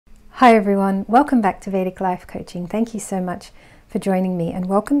Hi everyone, welcome back to Vedic Life Coaching. Thank you so much for joining me and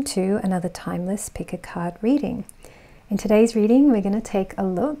welcome to another timeless pick a card reading. In today's reading we're going to take a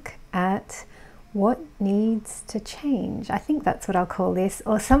look at what needs to change. I think that's what I'll call this,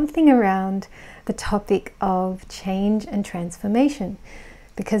 or something around the topic of change and transformation,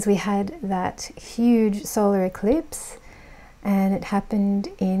 because we had that huge solar eclipse and it happened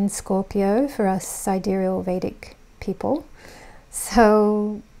in Scorpio for us sidereal Vedic people.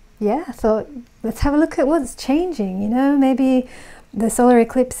 So yeah, I thought let's have a look at what's changing. You know, maybe the solar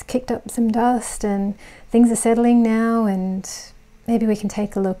eclipse kicked up some dust and things are settling now, and maybe we can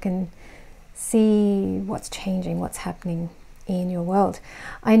take a look and see what's changing, what's happening in your world.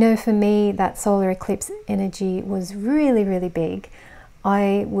 I know for me that solar eclipse energy was really, really big.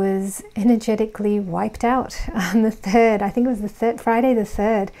 I was energetically wiped out on the 3rd. I think it was the 3rd, Friday the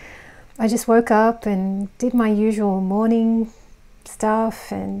 3rd. I just woke up and did my usual morning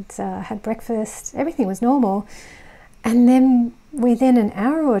stuff and had breakfast. Everything was normal, and then within an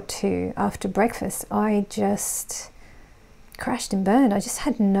hour or two after breakfast I just crashed and burned. I just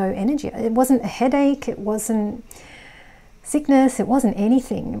had no energy. It wasn't a headache, it wasn't sickness, it wasn't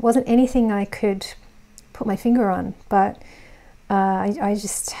anything. It wasn't anything I could put my finger on, but I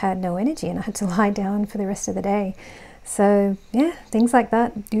just had no energy and I had to lie down for the rest of the day. So yeah, things like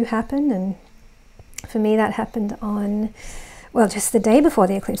that do happen, and for me that happened on, well, just the day before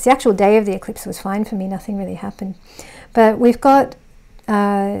the eclipse. The actual day of the eclipse was fine for me, nothing really happened. But we've got, you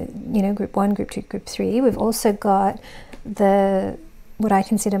know, group 1, group 2, group 3. We've also got what I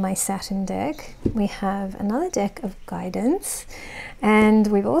consider my Saturn deck. We have another deck of guidance, and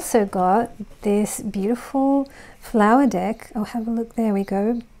we've also got this beautiful flower deck. Oh, have a look, there we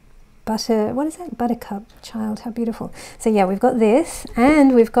go. What is that? Buttercup child, how beautiful. So yeah, we've got this,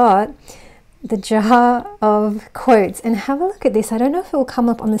 and we've got the jar of quotes. And have a look at this. I don't know if it will come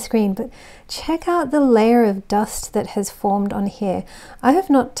up on the screen, but check out the layer of dust that has formed on here. I have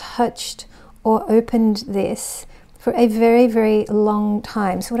not touched or opened this for a very, very long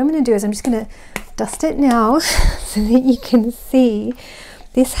time. So what I'm going to do is I'm just going to dust it now so that you can see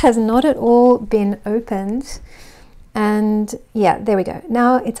this has not at all been opened. And yeah, there we go.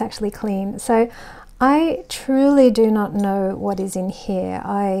 Now it's actually clean. So I truly do not know what is in here.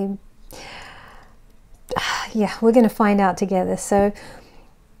 Yeah, we're going to find out together. So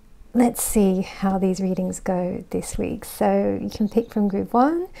let's see how these readings go this week. So you can pick from group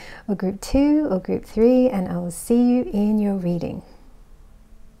 1 or group 2 or group 3, and I will see you in your reading.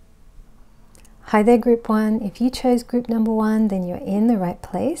 Hi there, group 1. If you chose group number 1, then you're in the right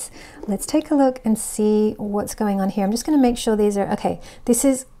place. Let's take a look and see what's going on here. I'm just going to make sure these are okay. This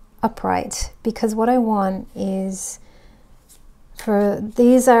is upright, because what I want is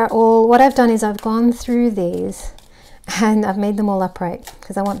these are all, what I've done is I've gone through these and I've made them all upright,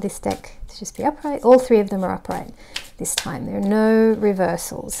 because I want this deck to just be upright. All 3 of them are upright this time. There are no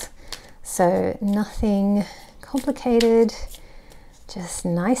reversals, so nothing complicated, just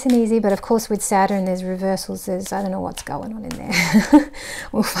nice and easy. But of course with Saturn there's reversals. There's, I don't know what's going on in there.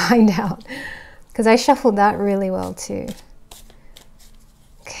 We'll find out, because I shuffled that really well too.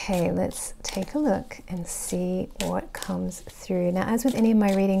 Okay, let's take a look and see what comes through. Now, as with any of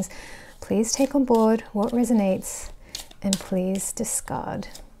my readings, please take on board what resonates and please discard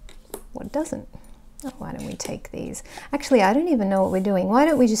what doesn't. Oh, why don't we take these? Actually, I don't even know what we're doing. Why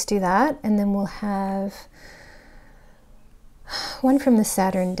don't we just do that, and then we'll have one from the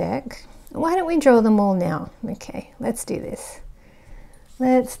Saturn deck. Why don't we draw them all now? Okay, let's do this.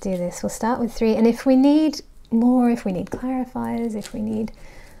 Let's do this. We'll start with 3, and if we need more, if we need clarifiers, if we need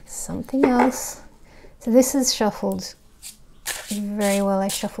something else. So this is shuffled very well. I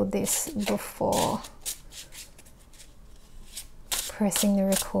shuffled this before pressing the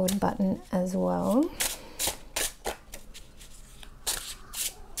record button as well.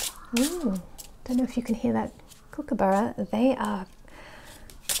 Ooh, don't know if you can hear that kookaburra. They are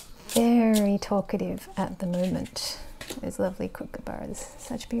very talkative at the moment. Those lovely kookaburras,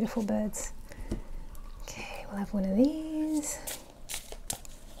 such beautiful birds. Okay, we'll have one of these.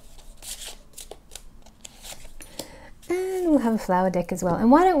 And we'll have a flower deck as well.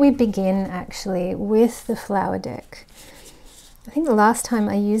 And why don't we begin actually with the flower deck? I think the last time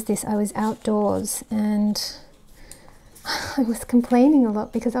I used this I was outdoors and I was complaining a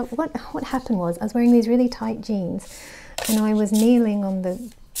lot, because what happened was I was wearing these really tight jeans and I was kneeling on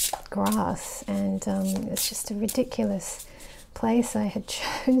the grass, and it's just a ridiculous place I had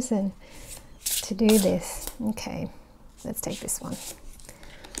chosen to do this. Okay, let's take this one.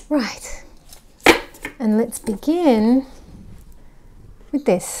 Right. And let's begin with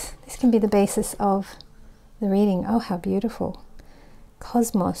this. This can be the basis of the reading. Oh, how beautiful.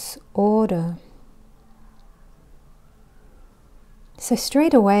 Cosmos, order. So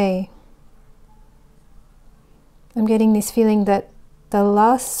straight away, I'm getting this feeling that the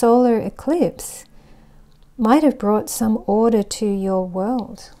last solar eclipse might have brought some order to your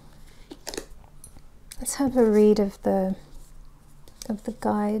world. Let's have a read of the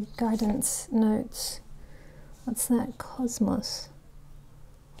guidance notes. What's that? Cosmos,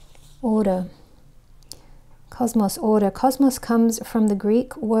 order. Cosmos, order. Cosmos comes from the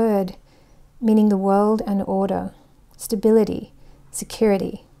Greek word meaning the world and order, stability,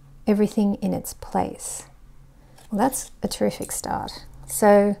 security, everything in its place. Well, that's a terrific start.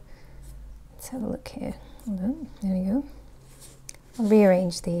 So let's have a look here. Hold on, there we go. I'll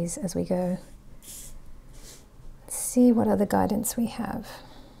rearrange these as we go. Let's see what other guidance we have.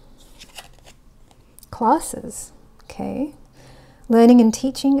 Classes, okay. Learning and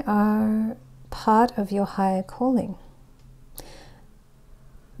teaching are part of your higher calling.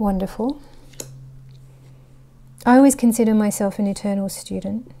 Wonderful. I always consider myself an eternal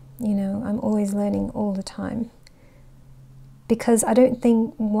student. You know, I'm always learning all the time. Because I don't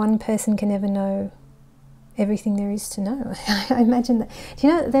think one person can ever know everything there is to know. I imagine that, do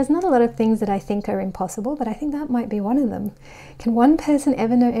you know, there's not a lot of things that I think are impossible, but I think that might be one of them. Can one person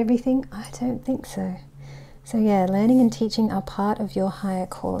ever know everything? I don't think so. So yeah, learning and teaching are part of your higher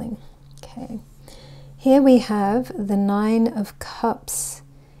calling. Okay. Here we have the 9 of Cups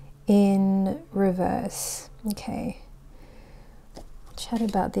in reverse. Okay. I'll chat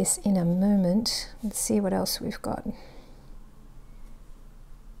about this in a moment. Let's see what else we've got.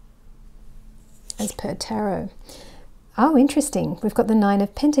 As per tarot. Oh, interesting. We've got the 9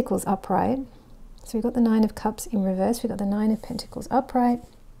 of Pentacles upright. So we've got the 9 of Cups in reverse. We've got the 9 of Pentacles upright.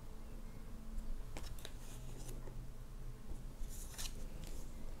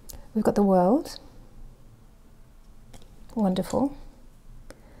 We've got the World. Wonderful.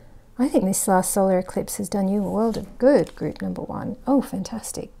 I think this last solar eclipse has done you a world of good, group number 1. Oh,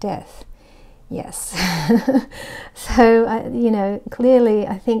 fantastic. Death. Yes. So, you know, clearly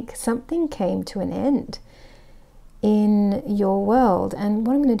I think something came to an end in your world. And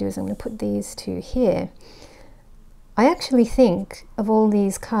what I'm going to do is I'm going to put these two here. I actually think of all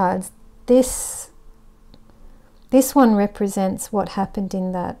these cards, this one represents what happened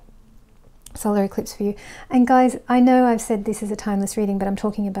in that solar eclipse for you. And guys, I know I've said this is a timeless reading, but I'm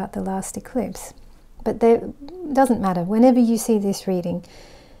talking about the last eclipse. But it doesn't matter. Whenever you see this reading,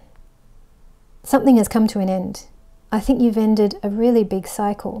 something has come to an end. I think you've ended a really big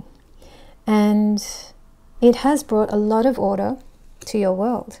cycle. And it has brought a lot of order to your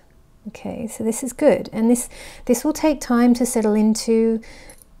world. Okay, so this is good. And this will take time to settle into.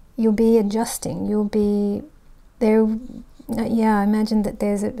 You'll be adjusting. You'll be there. Yeah, I imagine that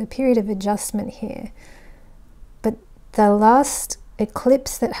there's a period of adjustment here. But the last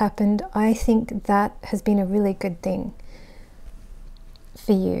eclipse that happened, I think that has been a really good thing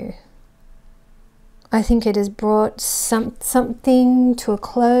for you. I think it has brought something to a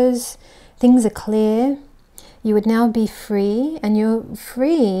close. Things are clear. You would now be free, and you're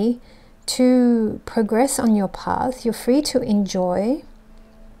free to progress on your path. You're free to enjoy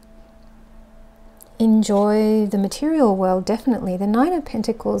the material world, definitely. The 9 of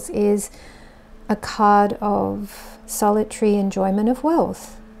Pentacles is a card of solitary enjoyment of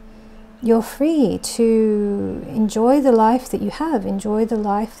wealth. You're free to enjoy the life that you have, enjoy the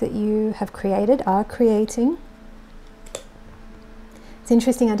life that you have created, are creating. It's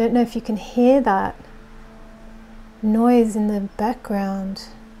interesting, I don't know if you can hear that noise in the background.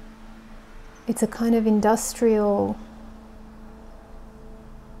 It's a kind of industrial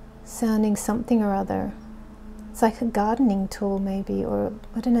sounding something or other. It's like a gardening tool maybe, or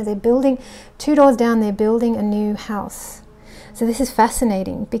I don't know, they're building, 2 doors down, they're building a new house. So this is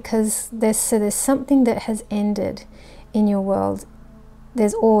fascinating because there's something that has ended in your world.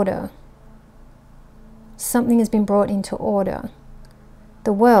 There's order. Something has been brought into order.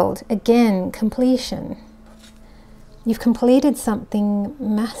 The World, again, completion. You've completed something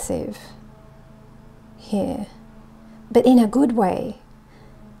massive here, but in a good way.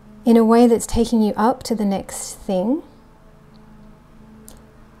 In a way that's taking you up to the next thing,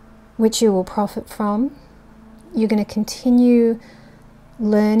 which you will profit from. You're going to continue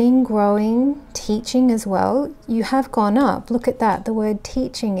learning, growing, teaching as well. You have gone up. Look at that. The word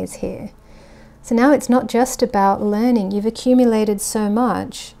teaching is here. So now it's not just about learning. You've accumulated so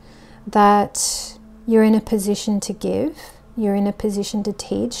much that you're in a position to give. You're in a position to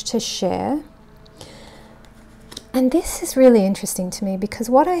teach, to share. And this is really interesting to me because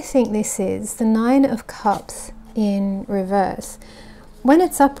what I think this is, the 9 of Cups in reverse. When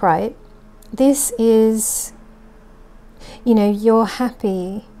it's upright, this is, you know, you're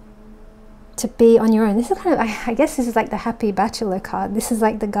happy to be on your own. This is kind of, I guess this is like the happy bachelor card. This is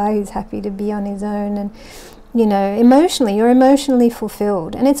like the guy who's happy to be on his own, and you know, emotionally, you're emotionally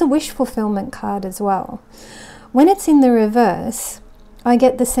fulfilled. And it's a wish fulfillment card as well. When it's in the reverse, I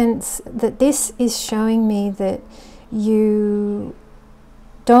get the sense that this is showing me that you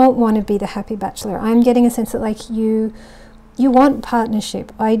don't want to be the happy bachelor. I'm getting a sense that like you want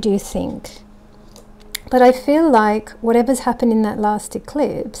partnership, I do think. But I feel like whatever's happened in that last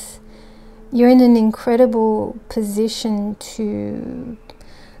eclipse, you're in an incredible position to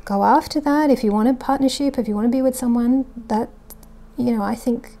go after that. If you want a partnership, if you want to be with someone, that, you know, I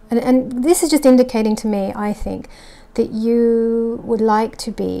think, and this is just indicating to me, I think, that you would like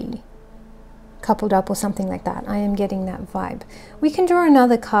to be coupled up or something like that. I am getting that vibe. We can draw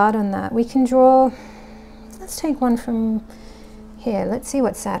another card on that. We can draw, let's take one from here. Let's see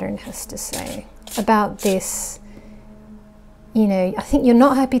what Saturn has to say about this. You know, I think you're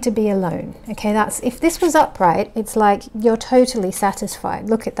not happy to be alone. Okay, that's, if this was upright, it's like you're totally satisfied.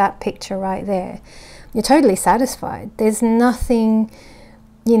 Look at that picture right there. You're totally satisfied. There's nothing,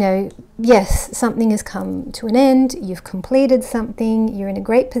 you know, yes, something has come to an end. You've completed something. You're in a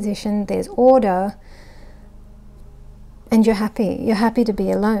great position. There's order. And you're happy. You're happy to be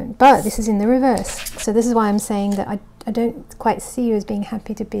alone. But this is in the reverse. So this is why I'm saying that I don't quite see you as being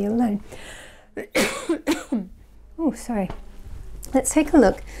happy to be alone. Oh, sorry. Let's take a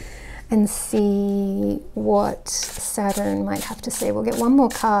look and see what Saturn might have to say. We'll get one more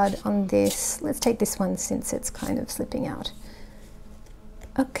card on this. Let's take this one since it's kind of slipping out.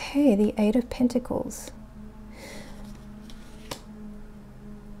 Okay, the Eight of Pentacles.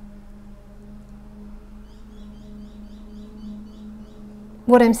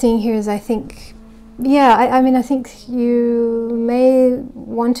 What I'm seeing here is, I think, yeah, I mean, I think you may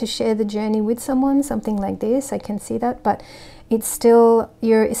want to share the journey with someone, something like this. I can see that, but it's still,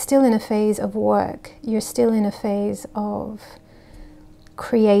 you're still in a phase of work. You're still in a phase of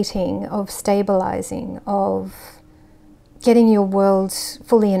creating, of stabilizing, of getting your world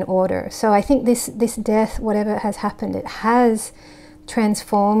fully in order. So I think this death, whatever has happened, it has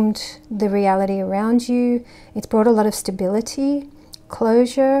transformed the reality around you. It's brought a lot of stability,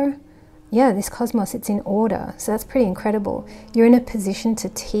 closure. Yeah, this cosmos, it's in order. So that's pretty incredible. You're in a position to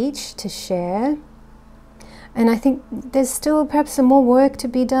teach, to share. And I think there's still perhaps some more work to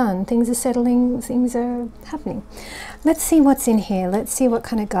be done. Things are settling, things are happening. Let's see what's in here. Let's see what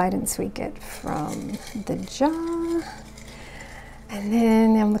kind of guidance we get from the jar. And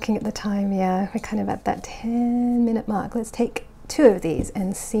then I'm looking at the time, yeah, we're kind of at that 10-minute mark. Let's take 2 of these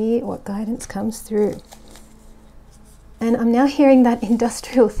and see what guidance comes through. And I'm now hearing that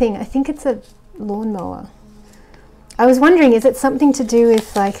industrial thing. I think it's a lawnmower. I was wondering, is it something to do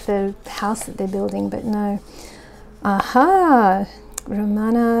with like the house that they're building, but no. Aha,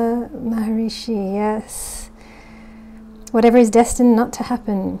 Ramana Maharishi, yes. Whatever is destined not to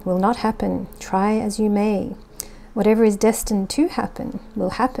happen will not happen. Try as you may. Whatever is destined to happen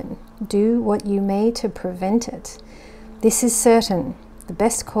will happen. Do what you may to prevent it. This is certain. The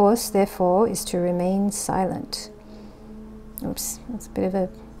best course, therefore, is to remain silent. Oops, that's a bit of a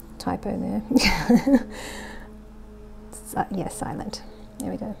typo there. Yeah, silent. There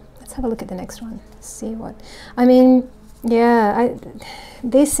we go. Let's have a look at the next one. See what, I mean, yeah,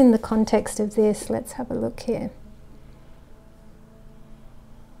 this in the context of this, let's have a look here.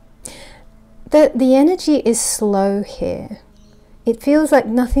 The energy is slow here. It feels like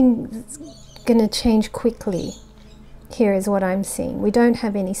nothing's going to change quickly. Here is what I'm seeing. We don't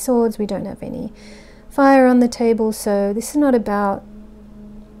have any swords. We don't have any fire on the table. So this is not about,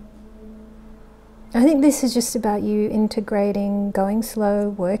 I think this is just about you integrating, going slow,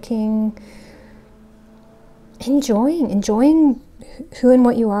 working, enjoying who and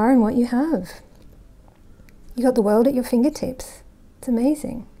what you are and what you have. You got the world at your fingertips. It's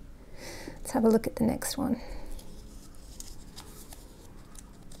amazing. Let's have a look at the next one.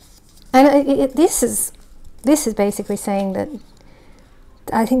 And this is basically saying that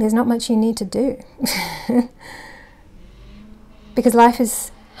I think there's not much you need to do. Because life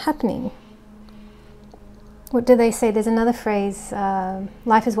is happening. What do they say? There's another phrase,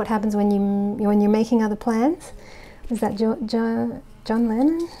 life is what happens when you're making other plans. Is that John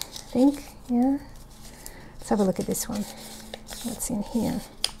Lennon, I think? Yeah. Let's have a look at this one. What's in here?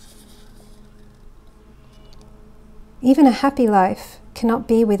 Even a happy life cannot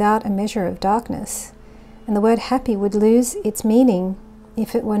be without a measure of darkness, and the word happy would lose its meaning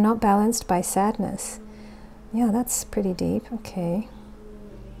if it were not balanced by sadness. Yeah, that's pretty deep. Okay.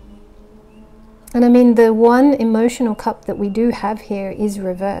 And I mean, the one emotional cup that we do have here is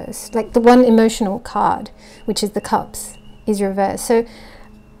reversed. Like the one emotional card, which is the cups, is reversed. So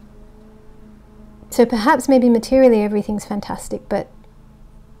perhaps maybe materially everything's fantastic, but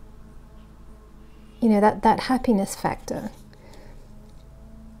you know, that happiness factor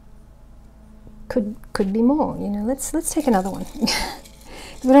could be more. You know, let's take another one.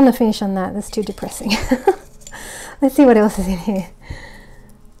 We don't want to finish on that. That's too depressing. Let's see what else is in here.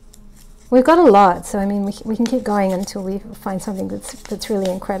 We've got a lot, so I mean, we can keep going until we find something that's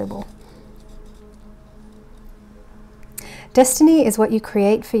really incredible. Destiny is what you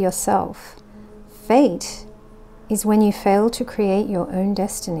create for yourself. Fate is when you fail to create your own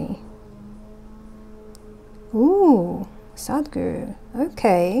destiny. Ooh, Sadhguru.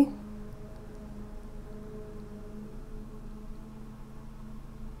 Okay.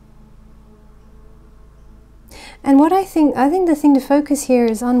 And what I think the thing to focus here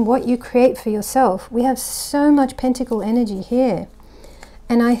is on what you create for yourself. We have so much pentacle energy here.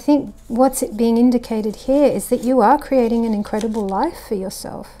 And I think what's being indicated here is that you are creating an incredible life for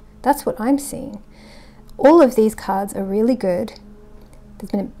yourself. That's what I'm seeing. All of these cards are really good.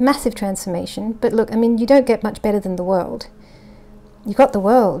 There's been a massive transformation. But look, I mean, you don't get much better than the world. You've got the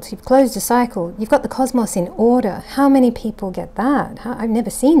world. You've closed a cycle. You've got the cosmos in order. How many people get that? I've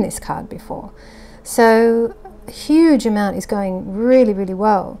never seen this card before. So a huge amount is going really, really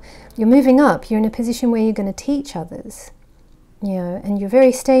well. You're moving up. You're in a position where you're going to teach others, you know, and you're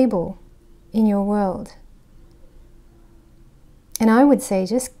very stable in your world. And I would say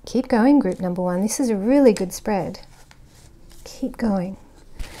just keep going, group number one. This is a really good spread. Keep going.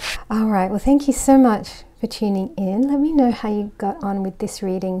 All right, well, thank you so much for tuning in. Let me know how you got on with this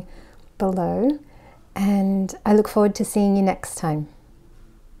reading below, and I look forward to seeing you next time.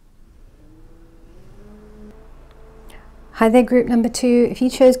 Hi there, group number two. If you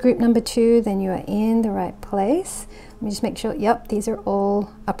chose group number two, then you are in the right place. Let me just make sure, yep, these are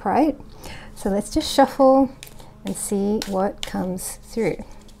all upright. So let's just shuffle and see what comes through.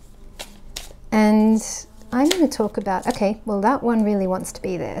 And I'm going to talk about, okay, well, that one really wants to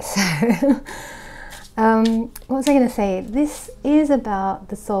be there. So what was I going to say? This is about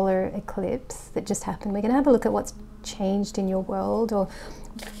the solar eclipse that just happened. We're going to have a look at what's changed in your world, or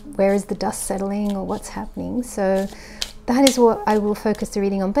where is the dust settling, or what's happening. So that is what I will focus the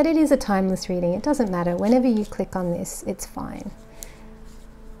reading on, but it is a timeless reading. It doesn't matter. Whenever you click on this, it's fine.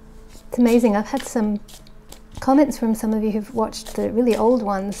 It's amazing. I've had some comments from some of you who've watched the really old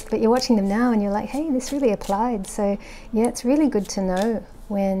ones, but you're watching them now and you're like, hey, this really applied. So yeah, it's really good to know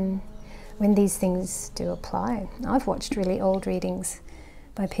when these things do apply. I've watched really old readings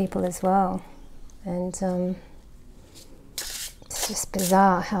by people as well, and it's just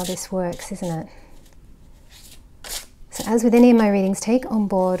bizarre how this works, isn't it? So as with any of my readings, take on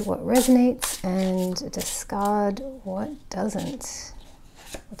board what resonates and discard what doesn't.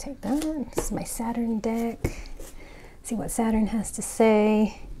 I'll take that. This is my Saturn deck. See what Saturn has to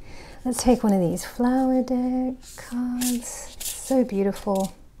say. Let's take one of these flower deck cards. So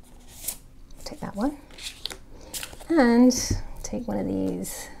beautiful. Take that one. And take one of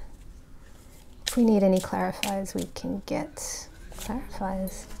these. If we need any clarifiers, we can get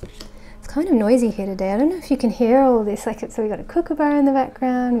clarifiers. It's kind of noisy here today. I don't know if you can hear all this. So we've got a kookaburra in the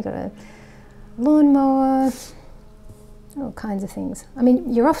background, we've got a lawnmower, all kinds of things. I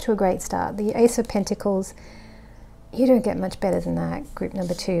mean, you're off to a great start. The Ace of Pentacles, you don't get much better than that, group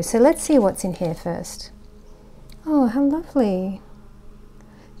number two. So let's see what's in here first. Oh, how lovely.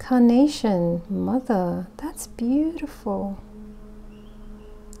 Carnation, mother, that's beautiful.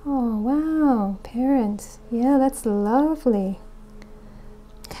 Oh, wow, parents, yeah, that's lovely.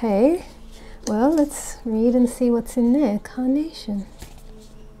 Okay, well, let's read and see what's in there. Carnation.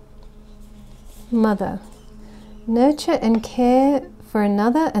 Mother. Nurture and care for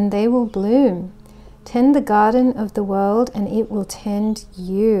another and they will bloom. Tend the garden of the world and it will tend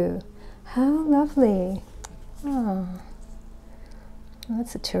you. How lovely. Oh, well,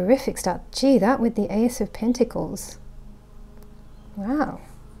 that's a terrific start. Gee, that with the Ace of Pentacles. Wow.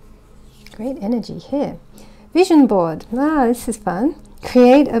 Great energy here. Vision board. Wow, this is fun.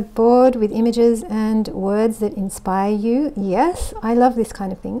 Create a board with images and words that inspire you. Yes, I love this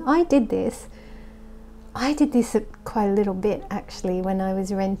kind of thing. I did this quite a little bit actually when I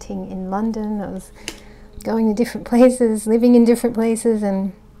was renting in London. I was going to different places, living in different places,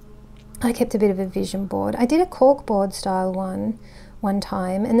 and I kept a bit of a vision board. I did a cork board style one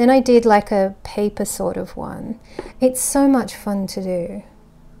time, and then I did like a paper sort of one. It's so much fun to do.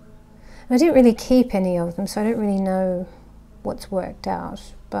 And I didn't really keep any of them, so I don't really know what's worked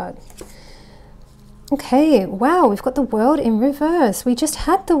out, but okay. Wow, we've got the world in reverse. We just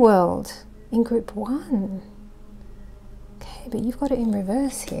had the world in group one. Okay, but you've got it in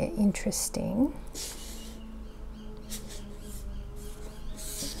reverse here. Interesting.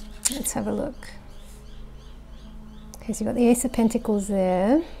 Let's have a look. Okay, so you've got the Ace of Pentacles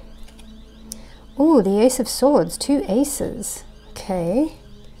there. Oh, the Ace of Swords, 2 aces. Okay.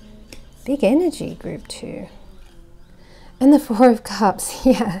 Big energy, group 2. And the 4 of Cups.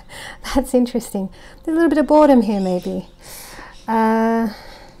 Yeah, that's interesting. There's a little bit of boredom here, maybe.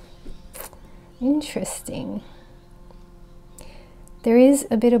 Interesting. There is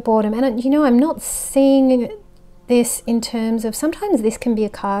a bit of boredom. And, you know, I'm not seeing this in terms of, sometimes this can be a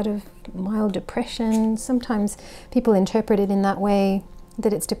card of mild depression. Sometimes people interpret it in that way,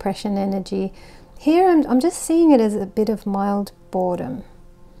 that it's depression energy. Here I'm just seeing it as a bit of mild boredom.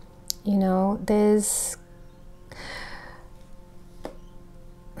 You know, there's,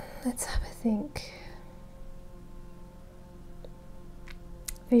 let's have a think.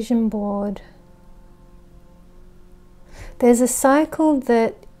 Vision board. There's a cycle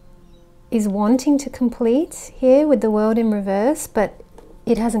that is wanting to complete here with the World in reverse, but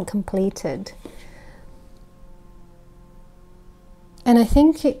it hasn't completed. And I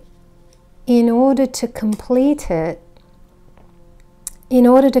think in order to complete it, in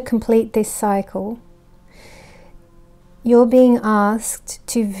order to complete this cycle, you're being asked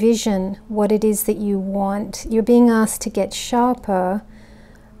to vision what it is that you want. You're being asked to get sharper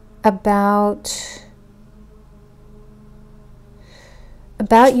about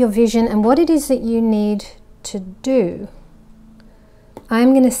your vision and what it is that you need to do.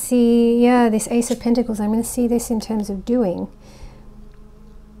 I'm going to see, yeah, this Ace of Pentacles, I'm going to see this in terms of doing.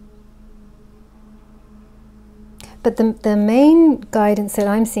 But the main guidance that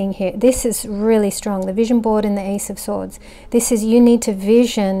I'm seeing here, this is really strong, the vision board and the Ace of Swords. This is, you need to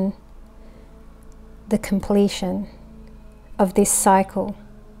vision the completion of this cycle.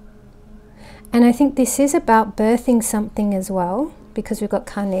 And I think this is about birthing something as well, because we've got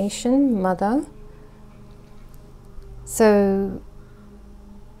Carnation, Mother. So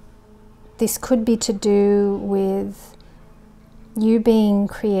this could be to do with you being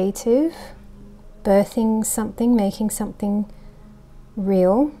creative, birthing something, making something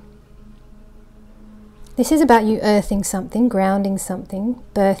real. This is about you earthing something, grounding something,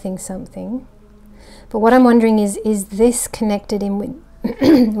 birthing something. But what I'm wondering is this connected in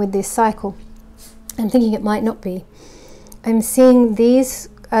with, with this cycle? I'm thinking it might not be. I'm seeing these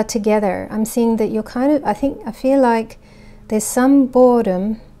are together. I'm seeing that you're kind of, I feel like there's some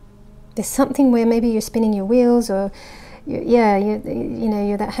boredom. There's something where maybe you're spinning your wheels, or you know,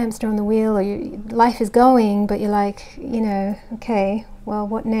 you're that hamster on the wheel, or life is going, but you're like, you know, okay, well,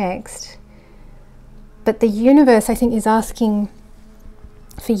 what next? But the universe, I think, is asking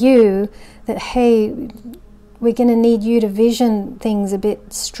for you that, hey, we're going to need you to vision things a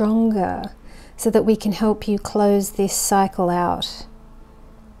bit stronger so that we can help you close this cycle out.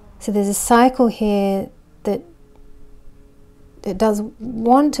 So there's a cycle here that does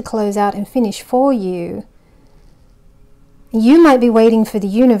want to close out and finish for you. You might be waiting for the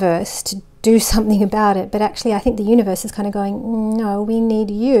universe to do something about it, but actually I think the universe is kind of going, no, we need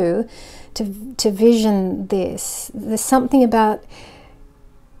you to vision this. There's something about,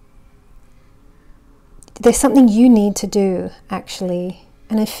 there's something you need to do, actually.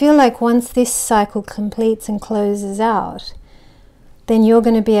 And I feel like once this cycle completes and closes out, then you're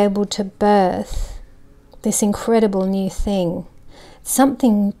going to be able to birth this incredible new thing.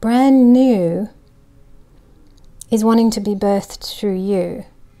 Something brand new is wanting to be birthed through you.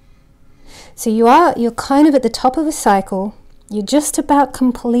 So you're kind of at the top of a cycle. You're just about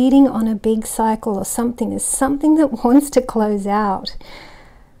completing on a big cycle or something. There's something that wants to close out.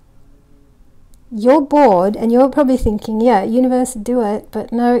 You're bored and you're probably thinking, yeah, universe, do it.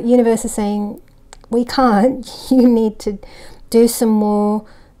 But no, universe is saying, we can't. You need to do some more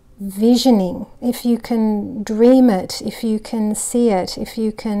visioning. If you can dream it, if you can see it,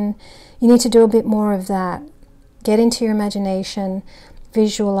 you need to do a bit more of that. Get into your imagination,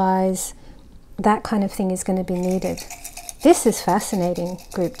 visualize. That kind of thing is going to be needed. This is fascinating,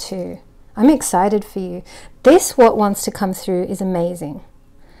 group 2. I'm excited for you. This, what wants to come through, is amazing.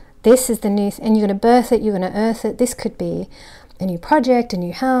 This is the new, and you're going to birth it, you're going to earth it. This could be a new project, a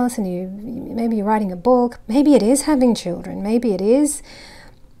new house, maybe you're writing a book. Maybe it is having children. Maybe it is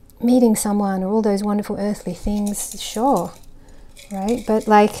meeting someone, or all those wonderful earthly things. Sure, right? But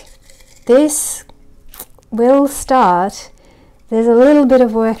like, this will start. There's a little bit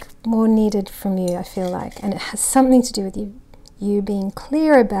of work more needed from you, I feel like, and it has something to do with you being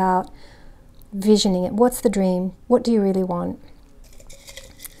clear about visioning it. What's the dream? What do you really want?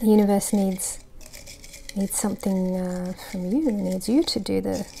 The universe needs something from you. It needs you to do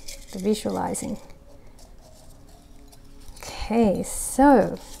the visualizing. Okay,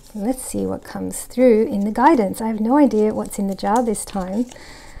 so let's see what comes through in the guidance. I have no idea what's in the jar this time.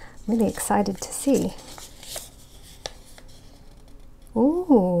 really excited to see.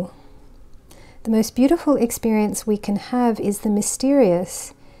 Ooh. The most beautiful experience we can have is the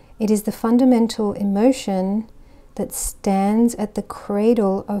mysterious. It is the fundamental emotion that stands at the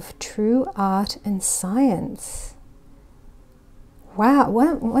cradle of true art and science. Wow,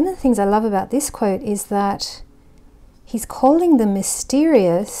 one of the things I love about this quote is that he's calling the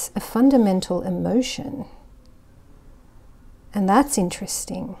mysterious a fundamental emotion. And that's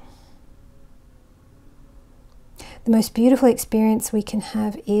interesting. The most beautiful experience we can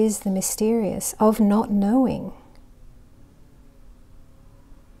have is the mysterious, of not knowing.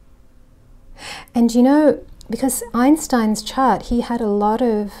 And you know, because Einstein's chart, he had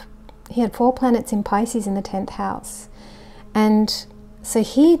 4 planets in Pisces in the 10th house. And so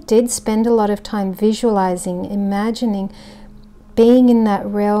he did spend a lot of time visualizing, imagining, being in that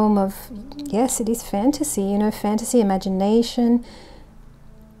realm of, yes, it is fantasy, you know, fantasy, imagination,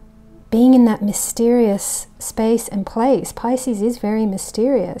 being in that mysterious space and place. Pisces is very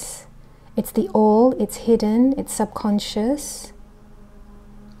mysterious. It's the all, it's hidden, it's subconscious.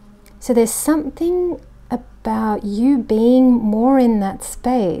 So there's something about you being more in that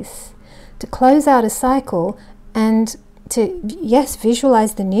space to close out a cycle and to, yes,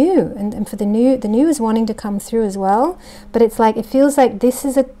 visualize the new, and for the new is wanting to come through as well. But it's like, it feels like this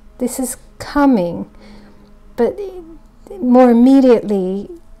is coming, but more immediately,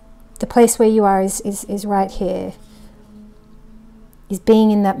 the place where you are is right here. Is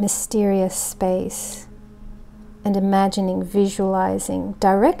being in that mysterious space and imagining, visualizing,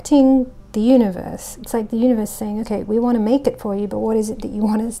 directing the universe. It's like the universe saying, okay, we want to make it for you, but what is it that you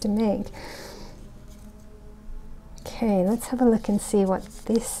want us to make? Okay, let's have a look and see what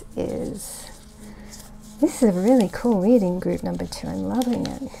this is. This is a really cool reading, group number 2. I'm loving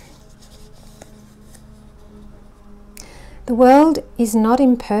it. The world is not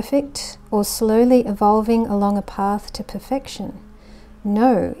imperfect or slowly evolving along a path to perfection.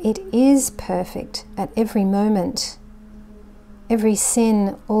 No, it is perfect at every moment. Every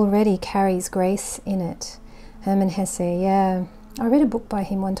sin already carries grace in it. Hermann Hesse, yeah. I read a book by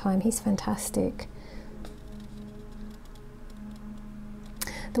him one time. He's fantastic.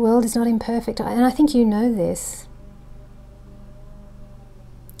 The world is not imperfect, and I think you know this.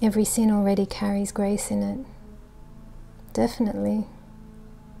 Every sin already carries grace in it. Definitely.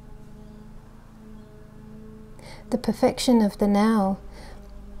 The perfection of the now.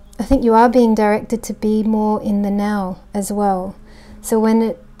 I think you are being directed to be more in the now as well. So when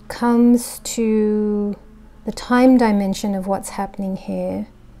it comes to the time dimension of what's happening here,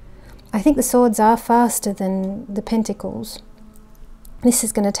 I think the swords are faster than the pentacles. This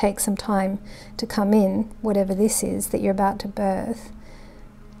is going to take some time to come in, whatever this is that you're about to birth.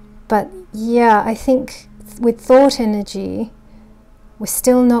 But yeah, I think with thought energy, we're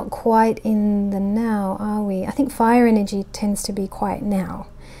still not quite in the now, are we? I think fire energy tends to be quite now.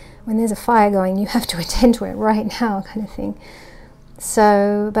 When there's a fire going, you have to attend to it right now, kind of thing.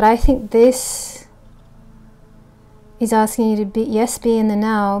 So, but I think this is asking you to be, yes, be in the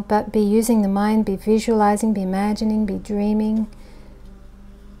now, but be using the mind, be visualizing, be imagining, be dreaming.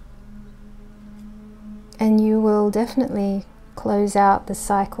 And you will definitely close out the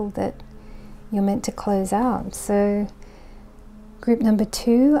cycle that you're meant to close out. So group number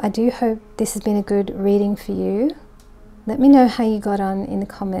 2, I do hope this has been a good reading for you. Let me know how you got on in the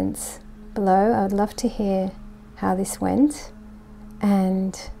comments below. I would love to hear how this went,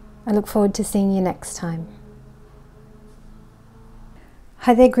 and I look forward to seeing you next time.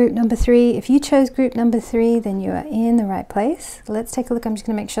 Hi there, group number 3. If you chose group number 3, then you are in the right place. Let's take a look. I'm just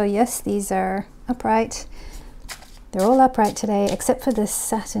going to make sure, yes, these are upright. They're all upright today, except for the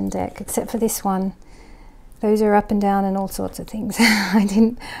Saturn deck, except for this one. Those are up and down and all sorts of things. I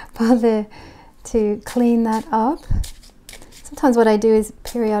didn't bother to clean that up. Sometimes what I do is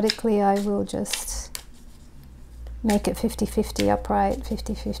periodically I will just make it 50-50 upright,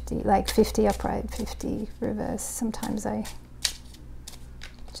 50-50, like 50 upright, 50 reverse. Sometimes I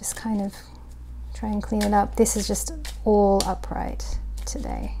just kind of try and clean it up. This is just all upright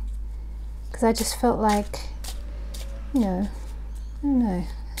today, because I just felt like, you know, I don't know,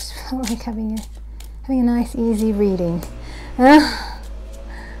 I just felt like having a nice easy reading.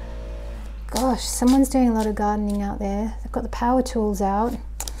 Gosh, someone's doing a lot of gardening out there. They've got the power tools out.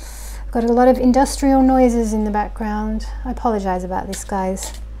 I've got a lot of industrial noises in the background. I apologize about this,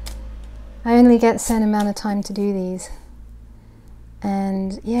 guys. I only get a certain amount of time to do these.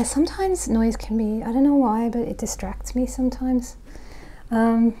 And yeah, sometimes noise can be, I don't know why, but it distracts me sometimes.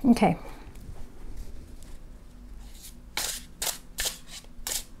 Okay.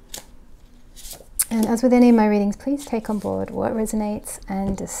 And as with any of my readings, please take on board what resonates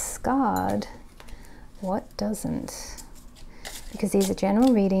and discard what doesn't. Because these are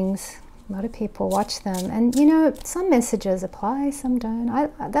general readings. A lot of people watch them. And you know, some messages apply, some don't. I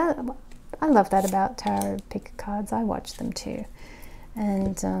love that about tarot pick cards. I watch them too.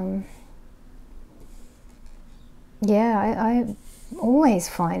 And yeah, I always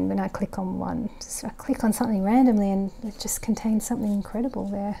find when I click on one, I click on something randomly and it just contains something incredible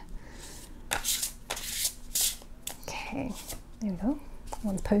there. Okay, there we go.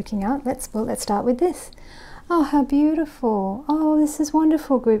 One's poking out. Let's start with this. Oh, how beautiful. Oh, this is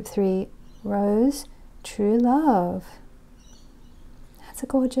wonderful, group 3. Rose, true love. That's a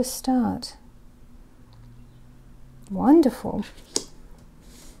gorgeous start. Wonderful.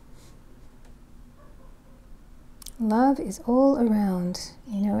 Love is all around.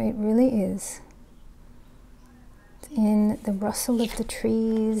 You know, it really is. It's in the rustle of the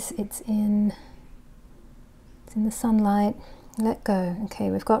trees. It's in the sunlight. Let go. Okay,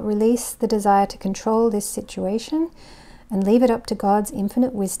 we've got release the desire to control this situation and leave it up to God's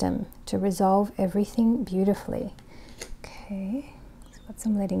infinite wisdom to resolve everything beautifully. Okay, so got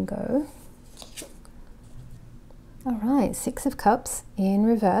some letting go. All right, 6 of Cups in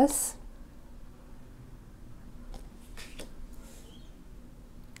reverse.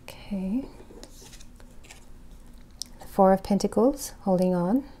 Okay. The 4 of Pentacles, holding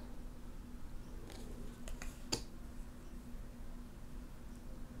on.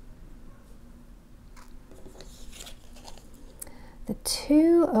 The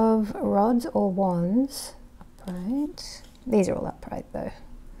 2 of Rods or Wands, upright. These are all upright though.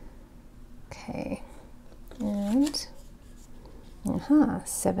 Okay. And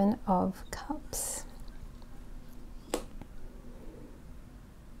 7 of Cups.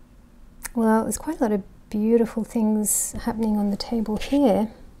 Well, there's quite a lot of beautiful things happening on the table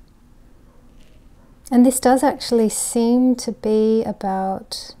here. And this does actually seem to be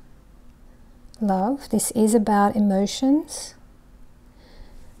about love. This is about emotions.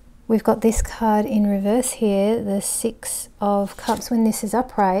 We've got this card in reverse here, the 6 of Cups. When this is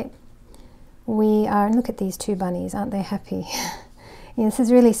upright, we are, and look at these 2 bunnies, aren't they happy? Yeah, this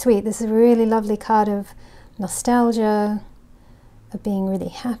is really sweet. This is a really lovely card of nostalgia, of being really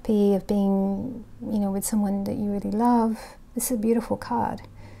happy, of being, you know, with someone that you really love. This is a beautiful card.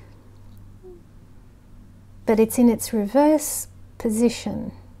 But it's in its reverse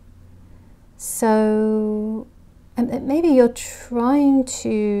position. So maybe you're trying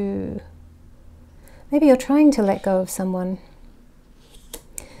to let go of someone.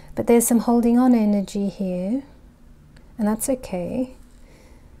 But there's some holding on energy here, and that's okay.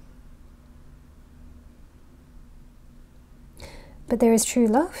 But there is true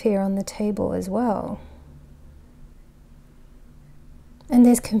love here on the table as well. And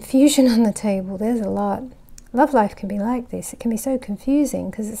there's confusion on the table. There's a lot. Love life can be like this. It can be so confusing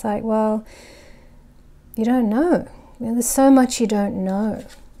because it's like, well, you don't know. You know, there's so much you don't know.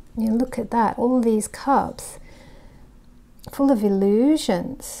 You look at that, all these cups full of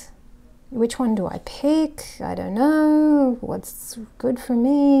illusions. Which one do I pick? I don't know. What's good for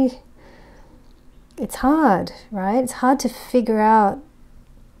me? It's hard, right? It's hard to figure out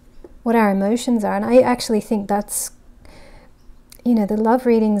what our emotions are. And I actually think that's, you know, the love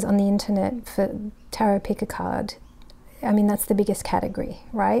readings on the internet for tarot pick a card. I mean, that's the biggest category,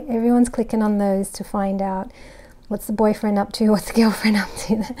 right? Everyone's clicking on those to find out what's the boyfriend up to, what's the girlfriend up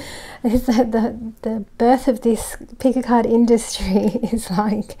to. The birth of this pick a card industry is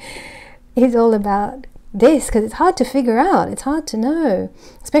all about this, because it's hard to figure out, it's hard to know,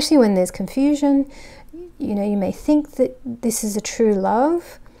 especially when there's confusion. You know, you may think that this is a true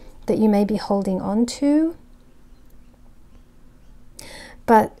love that you may be holding on to,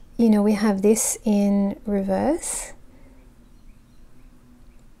 but you know, we have this in reverse.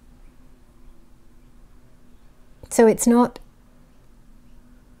 So it's not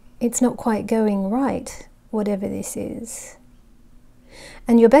quite going right, whatever this is.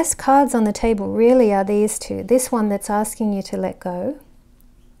 And your best cards on the table really are these 2. This one that's asking you to let go,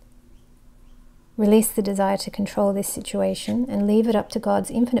 release the desire to control this situation, and leave it up to God's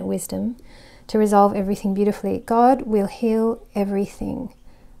infinite wisdom to resolve everything beautifully. God will heal everything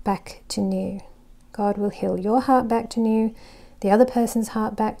back to new. God will heal your heart back to new, the other person's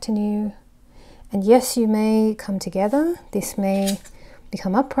heart back to new. And yes, you may come together. This may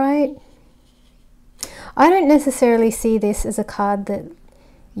become upright. I don't necessarily see this as a card that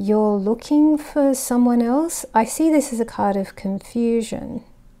you're looking for someone else. I see this as a card of confusion.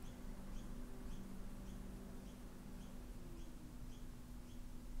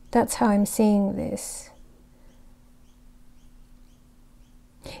 That's how I'm seeing this.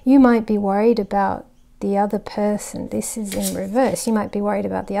 You might be worried about the other person. This is in reverse. You might be worried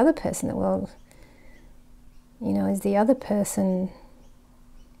about the other person. That, well, you know, is the other person,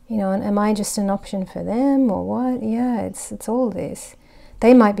 you know, and am I just an option for them or what? Yeah, it's all this.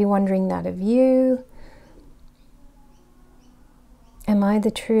 They might be wondering that of you. Am I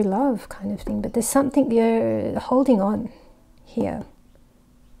the true love, kind of thing? But there's something you're holding on here.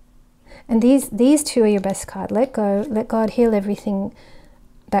 And these two are your best card. Let go. Let God heal everything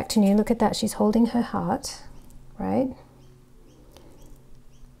back to new. Look at that. She's holding her heart, right?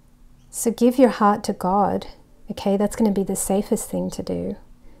 So give your heart to God. Okay, that's going to be the safest thing to do.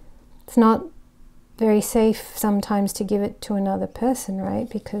 It's not very safe sometimes to give it to another person, right?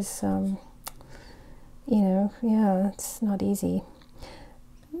 Because, you know, yeah, it's not easy.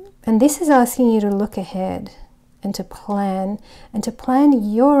 And this is asking you to look ahead and to plan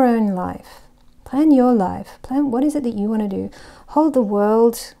your own life. Plan your life. Plan what is it that you want to do. Hold the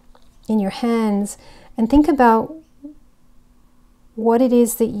world in your hands and think about what it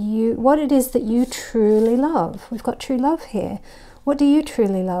is that you truly love. We've got true love here. What do you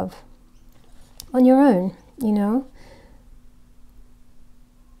truly love? On your own, you know.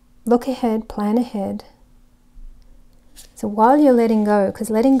 Look ahead, plan ahead. So while you're letting go, because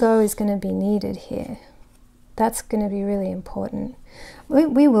letting go is going to be needed here. That's going to be really important.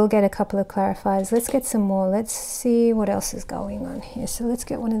 We will get a couple of clarifiers. Let's get some more. Let's see what else is going on here. So let's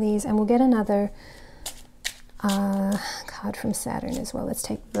get one of these, and we'll get another card from Saturn as well. Let's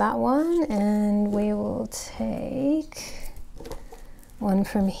take that one, and we will take one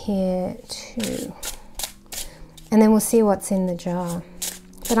from here too. And then we'll see what's in the jar.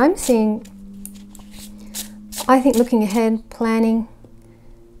 But I'm seeing, I think, looking ahead, planning,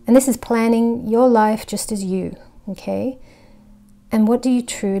 and this is planning your life just as you, okay? And what do you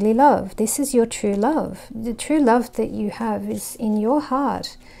truly love? This is your true love. The true love that you have is in your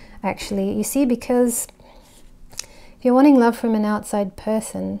heart, actually. You see, because if you're wanting love from an outside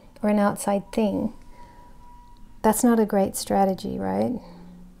person or an outside thing, that's not a great strategy, right?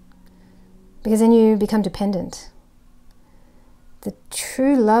 Because then you become dependent. The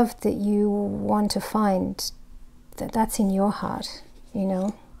true love that you want to find, that's in your heart, you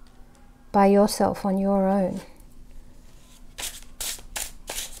know, by yourself on your own.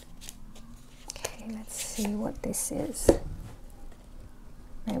 Okay, let's see what this is.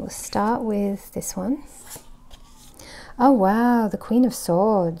 I will start with this one. Oh wow, the Queen of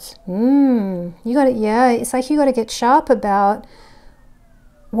Swords. You got it. Yeah, it's like you got to get sharp about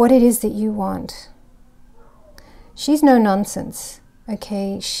what it is that you want. She's no nonsense.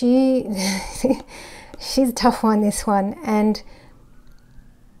 Okay, she's a tough one, this one, and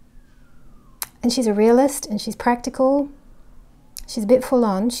she's a realist, and she's practical. She's a bit full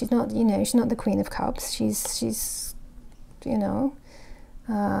on. She's not, you know, she's not the Queen of Cups. She's you know,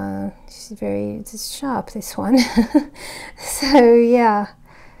 she's very sharp, this one. So yeah,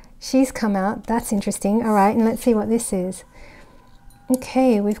 she's come out. That's interesting. All right, and let's see what this is.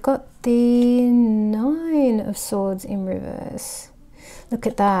 Okay, we've got the Nine of Swords in reverse. Look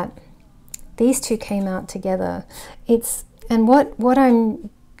at that. These two came out together. And what I'm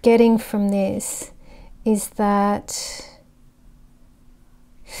getting from this is that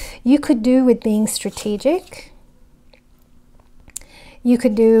you could do with being strategic. You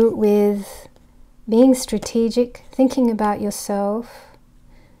could do with being strategic, thinking about yourself,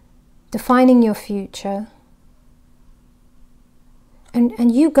 defining your future,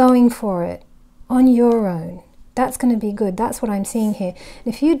 and you going for it on your own. That's going to be good. That's what I'm seeing here.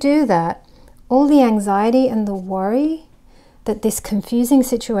 And if you do that, all the anxiety and the worry that this confusing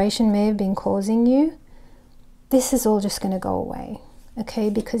situation may have been causing you, this is all just going to go away, okay?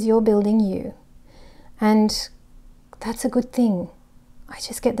 Because you're building you. And that's a good thing. I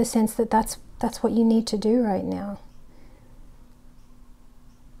just get the sense that that's what you need to do right now.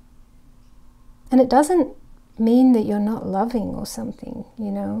 And it doesn't mean that you're not loving or something,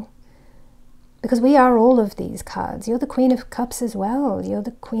 you know, because we are all of these cards. You're the Queen of Cups as well. You're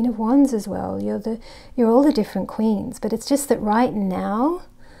the Queen of Wands as well. You're all the different queens. But it's just that right now,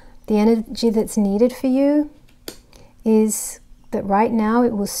 the energy that's needed for you is that right now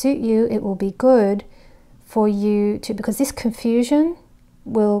it will suit you. It will be good for you to, because this confusion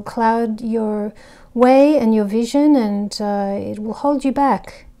will cloud your way and your vision, and it will hold you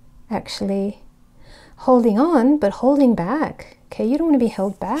back, actually. Holding on, but holding back. Okay, you don't want to be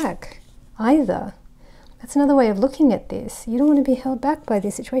held back either. That's another way of looking at this. You don't want to be held back by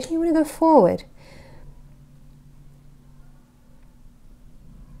this situation. You want to go forward.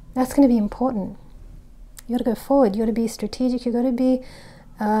 That's going to be important. You got to go forward. You got to be strategic. You got to be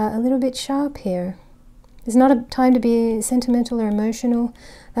a little bit sharp here. It's not a time to be sentimental or emotional.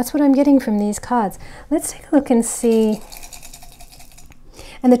 That's what I'm getting from these cards. Let's take a look and see.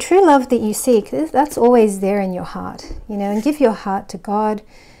 And the true love that you seek, that's always there in your heart, you know, and give your heart to God.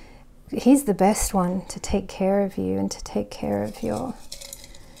 He's the best one to take care of you and to take care of your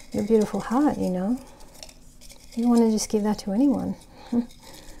beautiful heart, you know. You want to just give that to anyone.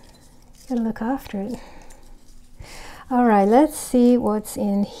 Gotta look after it. All right, let's see what's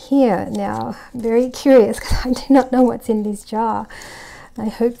in here now. I'm very curious because I do not know what's in this jar. I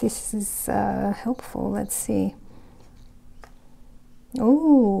hope this is helpful. Let's see.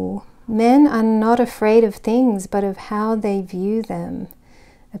 Oh, men are not afraid of things, but of how they view them.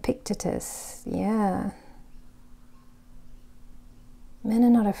 Epictetus, yeah. Men are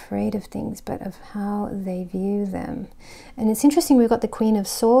not afraid of things, but of how they view them. And it's interesting, we've got the Queen of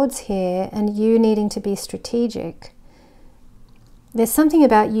Swords here, and you needing to be strategic. There's something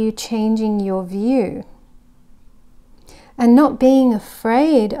about you changing your view and not being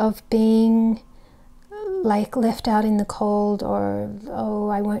afraid of being like left out in the cold, or oh,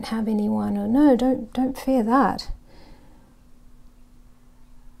 I won't have anyone, or no, don't fear that.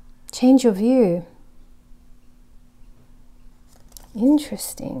 Change your view.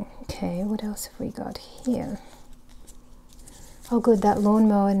 Interesting. Okay, what else have we got here? Oh good, that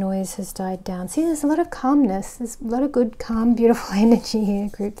lawnmower noise has died down. See, there's a lot of calmness. There's a lot of good, calm, beautiful energy here,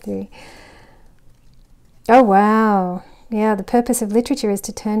 group 3. Oh wow. Yeah, the purpose of literature is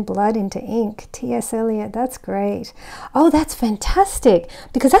to turn blood into ink. T.S. Eliot, that's great. Oh, that's fantastic,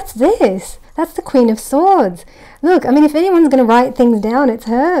 because that's this. That's the Queen of Swords. Look, I mean, if anyone's going to write things down, it's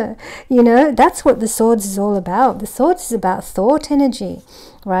her. You know, that's what the Swords is all about. The Swords is about thought energy,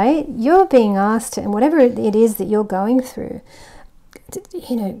 right? You're being asked to, and whatever it is that you're going through,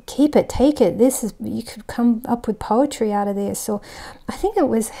 you know, keep it, take it. This is, you could come up with poetry out of this. Or I think it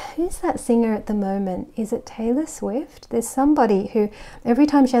was, who's that singer at the moment? Is it Taylor Swift? There's somebody who every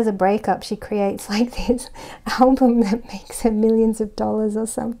time she has a breakup, she creates like this album that makes her millions of dollars or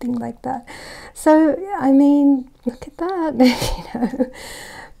something like that. So I mean, look at that. You know,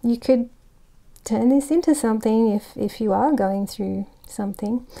 you could turn this into something if you are going through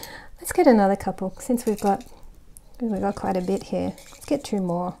something. Let's get another couple, since we've got quite a bit here. Let's get 2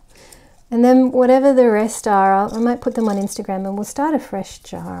 more. And then whatever the rest are, I might put them on Instagram, and we'll start a fresh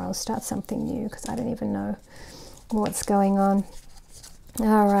jar. I'll start something new because I don't even know what's going on.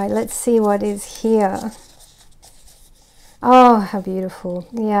 All right, let's see what is here. Oh, how beautiful.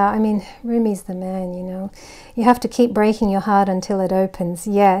 Yeah, I mean, Rumi's the man, you know. You have to keep breaking your heart until it opens.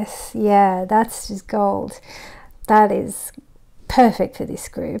 Yes, yeah, that's just gold. That is perfect for this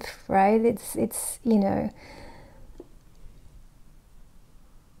group, right? It's you know,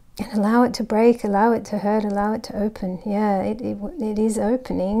 and allow it to break, allow it to hurt, allow it to open. Yeah, it is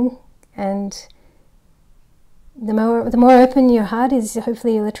opening, and the more open your heart is,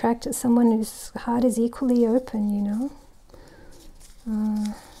 hopefully you'll attract someone whose heart is equally open, you know.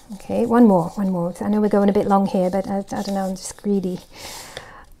 Okay, one more. I know we're going a bit long here, but I don't know, I'm just greedy.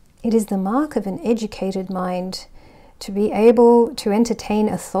 It is the mark of an educated mind to be able to entertain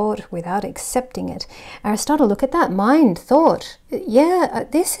a thought without accepting it. Aristotle, look at that, mind, thought. Yeah,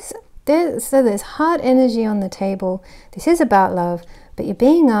 so there's heart energy on the table. This is about love, but you're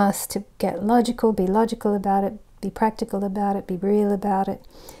being asked to get logical, be logical about it, be practical about it, be real about it,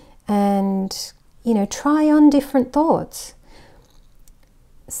 and, you know, try on different thoughts.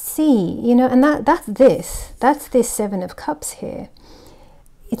 See, you know, and that's this 7 of Cups here.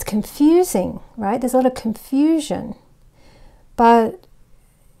 It's confusing, right? There's a lot of confusion. But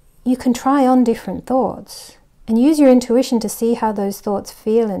you can try on different thoughts and use your intuition to see how those thoughts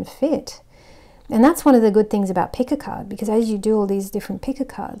feel and fit. And that's one of the good things about pick a card, because as you do all these different pick a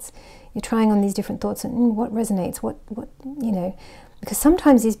cards, you're trying on these different thoughts and what resonates, what you know, because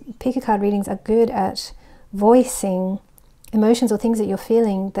sometimes these pick a card readings are good at voicing emotions or things that you're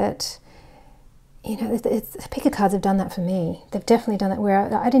feeling that, you know, pick a cards have done that for me. They've definitely done that,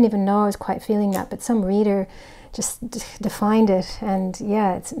 where I didn't even know I was quite feeling that, but some reader just defined it, and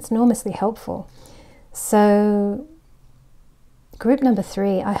yeah, it's enormously helpful. So group number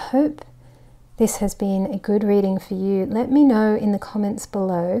 3, I hope this has been a good reading for you. Let me know in the comments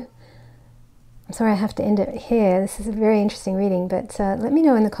below. I'm sorry I have to end it here. This is a very interesting reading, but let me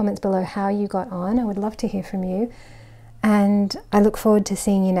know in the comments below how you got on. I would love to hear from you, and I look forward to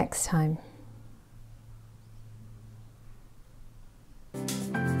seeing you next time.